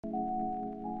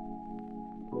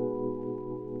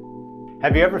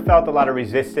Have you ever felt a lot of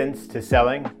resistance to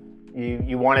selling?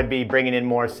 You want to be bringing in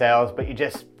more sales, but you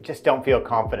just don't feel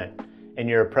confident in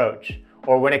your approach.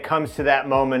 Or when it comes to that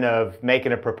moment of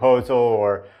making a proposal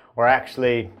or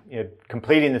actually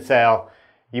completing the sale,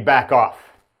 you back off.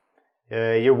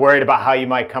 You're worried about how you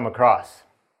might come across.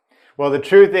 Well, the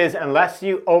truth is, unless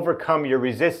you overcome your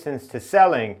resistance to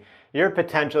selling, your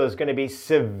potential is going to be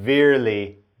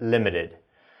severely limited.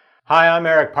 Hi, I'm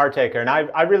Eric Partaker, and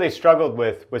I really struggled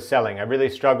with selling. I really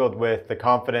struggled with the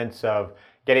confidence of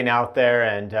getting out there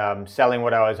and selling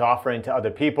what I was offering to other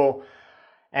people.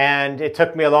 And it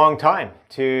took me a long time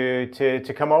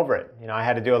to come over it. I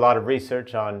had to do a lot of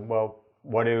research on, well,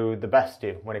 what do the best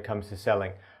do when it comes to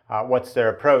selling? What's their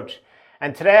approach?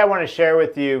 And today I want to share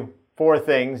with you 4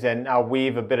 things, and I'll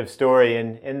weave a bit of story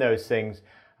in those things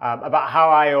about how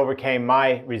I overcame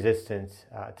my resistance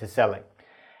to selling.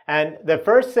 And the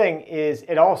first thing is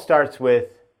it all starts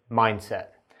with mindset.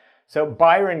 So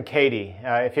Byron Katie,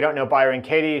 if you don't know Byron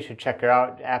Katie, you should check her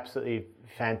out. Absolutely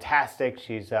fantastic.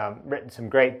 She's written some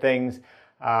great things,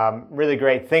 really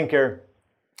great thinker.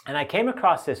 And I came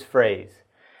across this phrase,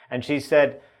 and she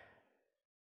said,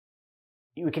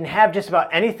 we can have just about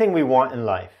anything we want in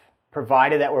life,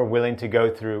 provided that we're willing to go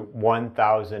through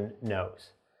 1,000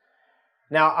 no's.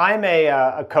 Now, I'm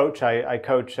a coach. I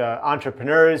coach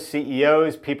entrepreneurs,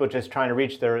 CEOs, people just trying to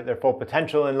reach their full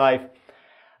potential in life,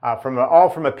 from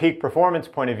a peak performance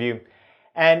point of view.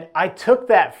 And I took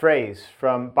that phrase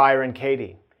from Byron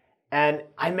Katie, and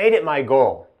I made it my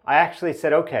goal. I actually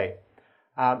said, okay,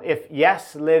 if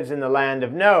yes lives in the land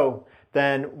of no,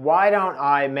 then why don't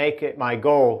I make it my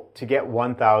goal to get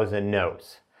 1,000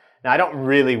 no's? Now, I don't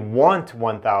really want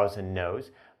 1,000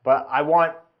 no's, but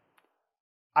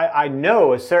I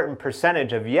know a certain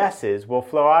percentage of yeses will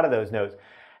flow out of those no's.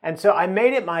 And so I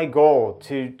made it my goal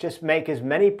to just make as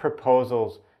many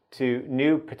proposals to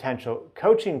new potential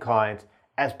coaching clients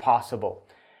as possible.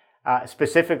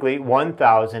 Specifically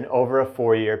 1,000 over a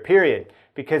 4-year period,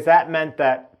 because that meant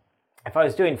that if I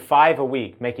was doing 5 a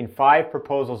week, making 5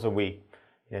 proposals a week,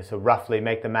 so roughly,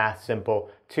 make the math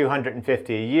simple,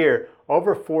 250 a year,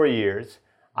 over 4 years,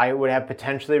 I would have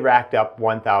potentially racked up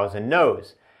 1,000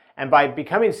 no's. And by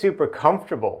becoming super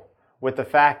comfortable with the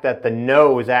fact that the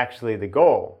no is actually the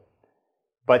goal,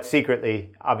 but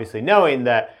secretly, obviously knowing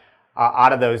that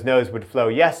out of those no's would flow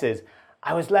yeses,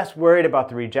 I was less worried about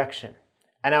the rejection.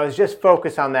 And I was just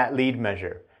focused on that lead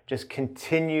measure. Just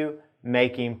continue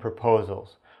making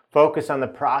proposals. Focus on the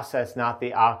process, not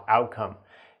the outcome.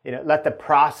 Let the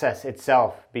process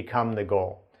itself become the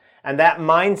goal. And that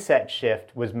mindset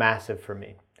shift was massive for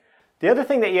me. The other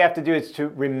thing that you have to do is to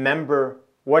remember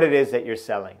what it is that you're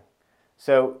selling.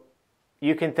 So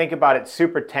you can think about it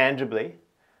super tangibly,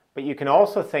 but you can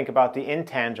also think about the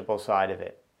intangible side of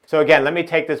it. So again, let me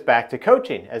take this back to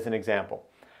coaching as an example.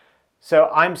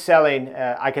 So I'm selling,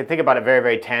 I can think about it very,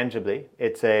 very tangibly.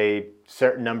 It's a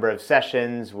certain number of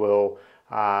sessions. We'll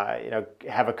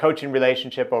have a coaching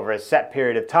relationship over a set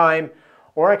period of time,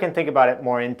 or I can think about it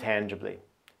more intangibly,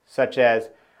 such as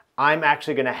I'm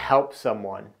actually going to help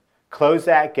someone close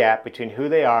that gap between who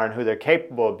they are and who they're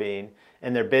capable of being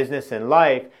in their business and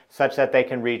life, such that they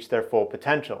can reach their full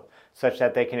potential, such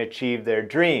that they can achieve their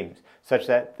dreams, such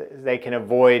that they can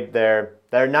avoid their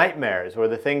nightmares or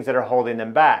the things that are holding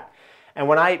them back. And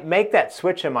when I make that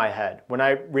switch in my head, when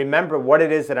I remember what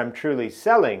it is that I'm truly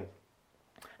selling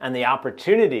and the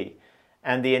opportunity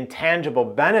and the intangible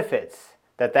benefits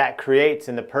that creates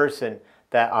in the person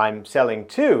that I'm selling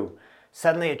to,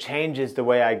 suddenly it changes the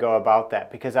way I go about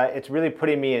that, because it's really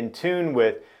putting me in tune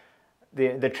with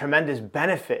the tremendous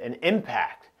benefit and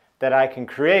impact that I can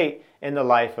create in the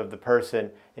life of the person,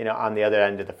 on the other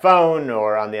end of the phone,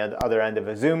 or on the other end of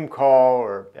a Zoom call,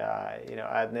 or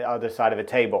on the other side of a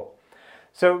table.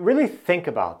 So really think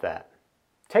about that.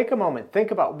 Take a moment,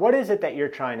 think about what is it that you're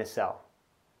trying to sell.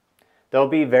 There'll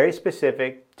be very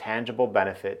specific, tangible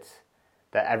benefits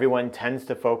that everyone tends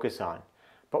to focus on.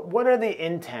 But what are the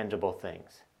intangible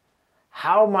things?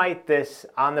 How might this,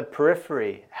 on the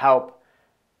periphery, help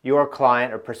your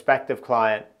client or prospective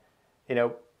client,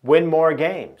 win more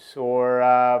games,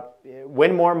 or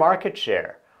win more market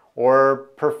share, or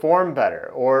perform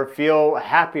better, or feel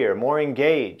happier, more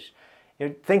engaged?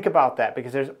 Think about that,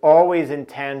 because there's always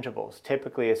intangibles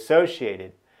typically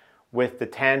associated with the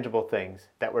tangible things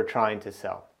that we're trying to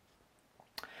sell.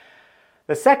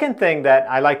 The second thing that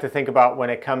I like to think about when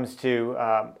it comes to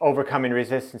overcoming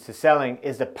resistance to selling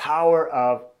is the power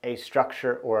of a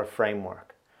structure or a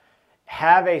framework.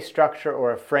 Have a structure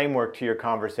or a framework to your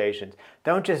conversations.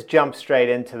 Don't just jump straight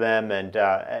into them and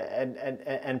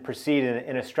proceed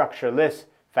in a structureless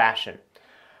fashion.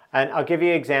 And I'll give you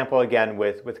an example again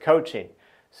with coaching.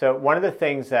 So one of the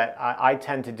things that I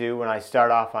tend to do when I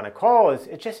start off on a call is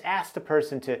just ask the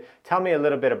person to tell me a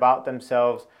little bit about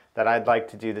themselves, that I'd like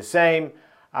to do the same.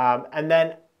 And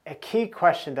then a key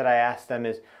question that I ask them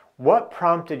is, what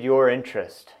prompted your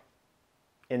interest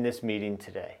in this meeting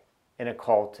today, in a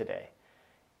call today?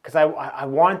 Because I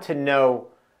want to know,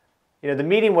 the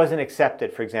meeting wasn't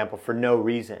accepted, for example, for no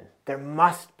reason. There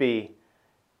must be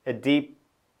a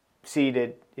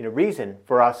deep-seated reason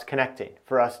for us connecting,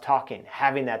 for us talking,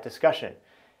 having that discussion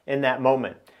in that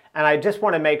moment. And I just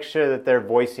want to make sure that they're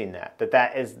voicing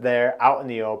that is there out in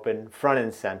the open, front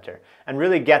and center, and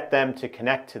really get them to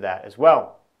connect to that as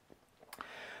well.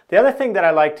 The other thing that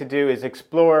I like to do is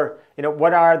explore,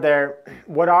 what are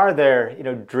their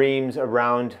dreams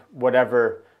around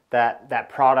whatever that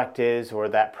product is or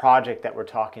that project that we're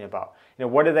talking about.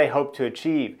 What do they hope to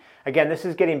achieve? Again, this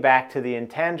is getting back to the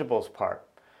intangibles part.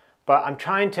 But I'm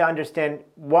trying to understand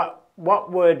what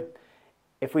would,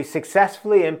 if we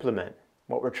successfully implement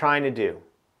what we're trying to do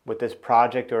with this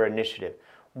project or initiative,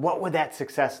 what would that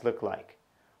success look like?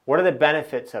 What are the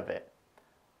benefits of it?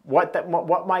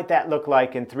 What might that look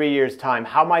like in 3 years' time?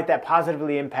 How might that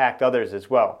positively impact others as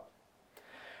well?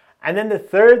 And then the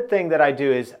third thing that I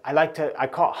do is I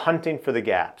call it hunting for the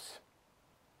gaps.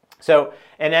 So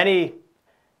in any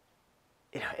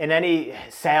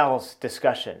sales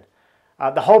discussion,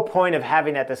 the whole point of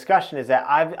having that discussion is that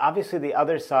obviously the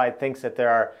other side thinks that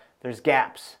there's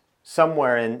gaps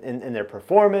somewhere in their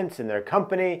performance, in their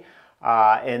company,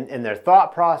 in their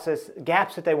thought process,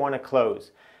 gaps that they want to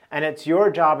close. And it's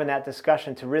your job in that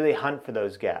discussion to really hunt for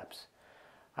those gaps.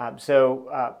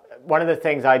 So one of the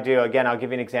things I do, again, I'll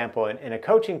give you an example in a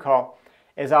coaching call,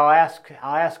 is I'll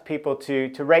ask people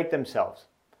to rate themselves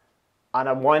on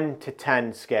a 1 to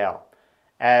 10 scale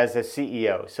as a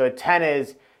CEO. So a 10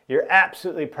 is you're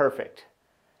absolutely perfect.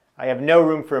 I have no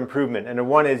room for improvement. And a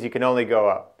 1 is you can only go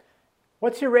up.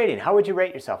 What's your rating? How would you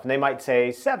rate yourself? And they might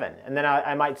say 7. And then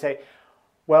I might say,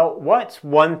 well, what's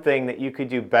one thing that you could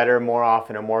do better, more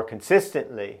often, or more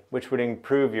consistently, which would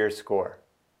improve your score?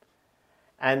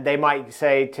 And they might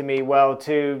say to me, well,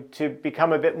 to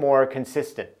become a bit more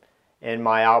consistent in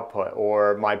my output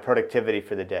or my productivity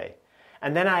for the day.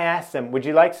 And then I ask them, would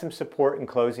you like some support in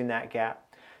closing that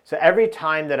gap? So every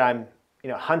time that I'm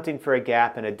hunting for a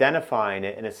gap and identifying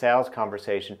it in a sales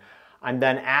conversation, I'm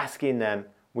then asking them,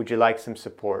 would you like some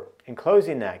support in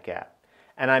closing that gap?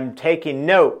 And I'm taking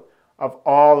note of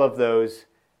all of those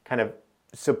kind of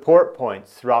support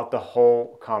points throughout the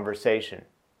whole conversation.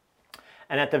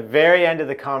 And at the very end of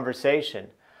the conversation,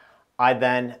 I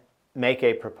then make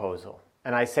a proposal.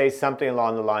 And I say something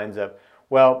along the lines of,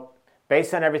 well,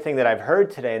 based on everything that I've heard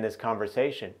today in this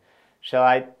conversation, shall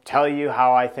I tell you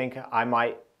how I think I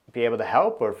might be able to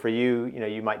help? Or for you,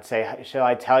 you might say, shall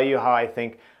I tell you how I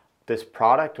think this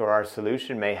product or our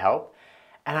solution may help?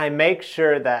 And I make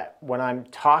sure that when I'm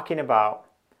talking about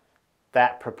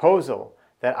that proposal,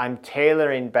 that I'm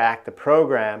tailoring back the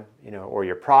program, or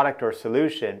your product or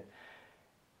solution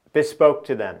bespoke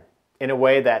to them in a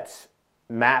way that's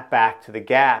mapped back to the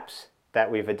gaps that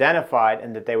we've identified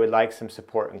and that they would like some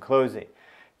support in closing.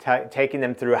 Taking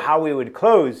them through how we would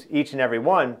close each and every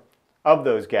one of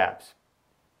those gaps.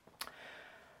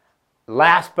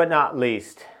 Last but not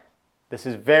least, this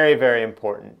is very, very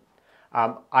important.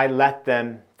 I let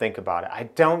them think about it. I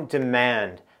don't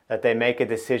demand that they make a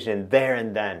decision there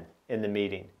and then in the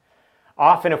meeting.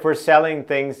 Often if we're selling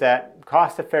things that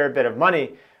cost a fair bit of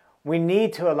money, we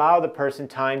need to allow the person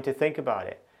time to think about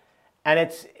it. And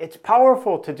it's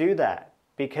powerful to do that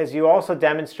because you also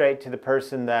demonstrate to the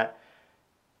person that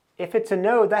if it's a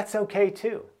no, that's okay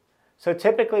too. So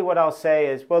typically what I'll say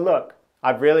is, well, look,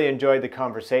 I've really enjoyed the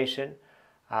conversation.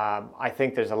 I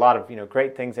think there's a lot of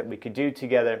great things that we could do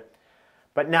together.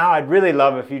 But now I'd really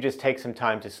love if you just take some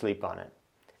time to sleep on it.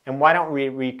 And why don't we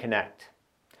reconnect?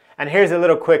 And here's a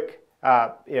little quick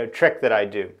trick that I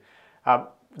do.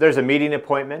 There's a meeting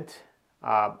appointment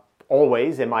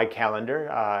always in my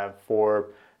calendar for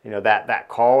that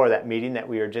call or that meeting that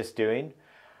we were just doing.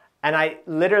 And I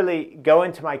literally go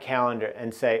into my calendar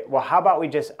and say, well, how about we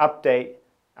just update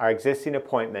our existing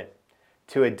appointment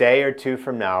to a day or two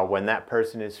from now when that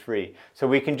person is free, so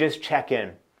we can just check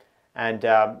in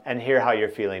and hear how you're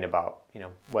feeling about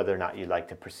whether or not you'd like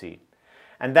to proceed.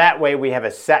 And that way we have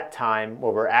a set time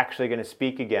where we're actually going to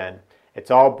speak again.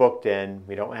 It's all booked in.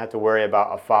 We don't have to worry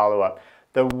about a follow-up.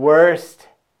 The worst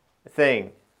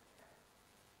thing,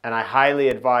 and I highly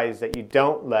advise that you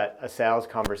don't let a sales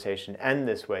conversation end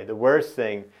this way. The worst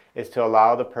thing is to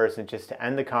allow the person just to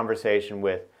end the conversation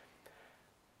with,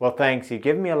 well, thanks, you've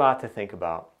given me a lot to think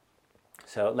about.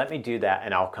 So let me do that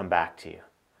and I'll come back to you.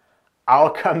 I'll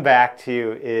come back to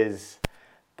you is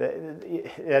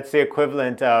that's the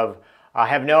equivalent of I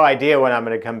have no idea when I'm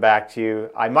going to come back to you.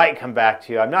 I might come back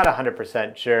to you. I'm not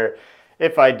 100% sure.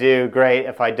 If I do, great.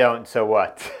 If I don't, so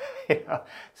what?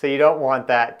 So you don't want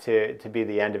that to be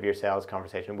the end of your sales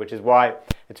conversation, which is why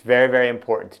it's very, very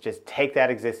important to just take that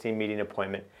existing meeting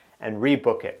appointment and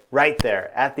rebook it right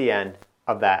there at the end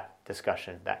of that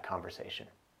discussion, that conversation.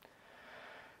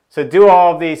 So do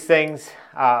all of these things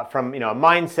from a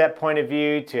mindset point of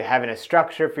view to having a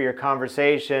structure for your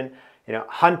conversation,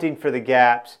 hunting for the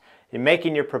gaps, you're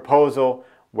making your proposal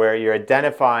where you're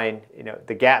identifying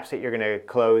the gaps that you're going to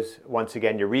close. Once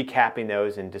again, you're recapping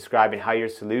those and describing how your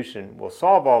solution will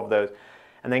solve all of those,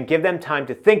 and then give them time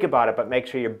to think about it, but make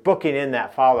sure you're booking in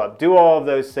that follow-up. Do all of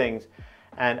those things,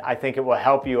 and I think it will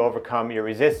help you overcome your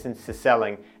resistance to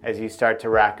selling as you start to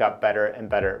rack up better and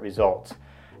better results.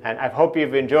 And I hope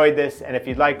you've enjoyed this, and if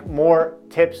you'd like more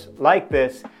tips like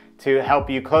this to help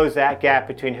you close that gap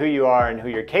between who you are and who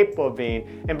you're capable of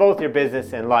being in both your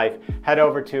business and life, head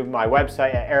over to my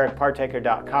website at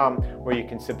ericpartaker.com where you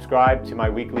can subscribe to my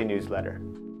weekly newsletter.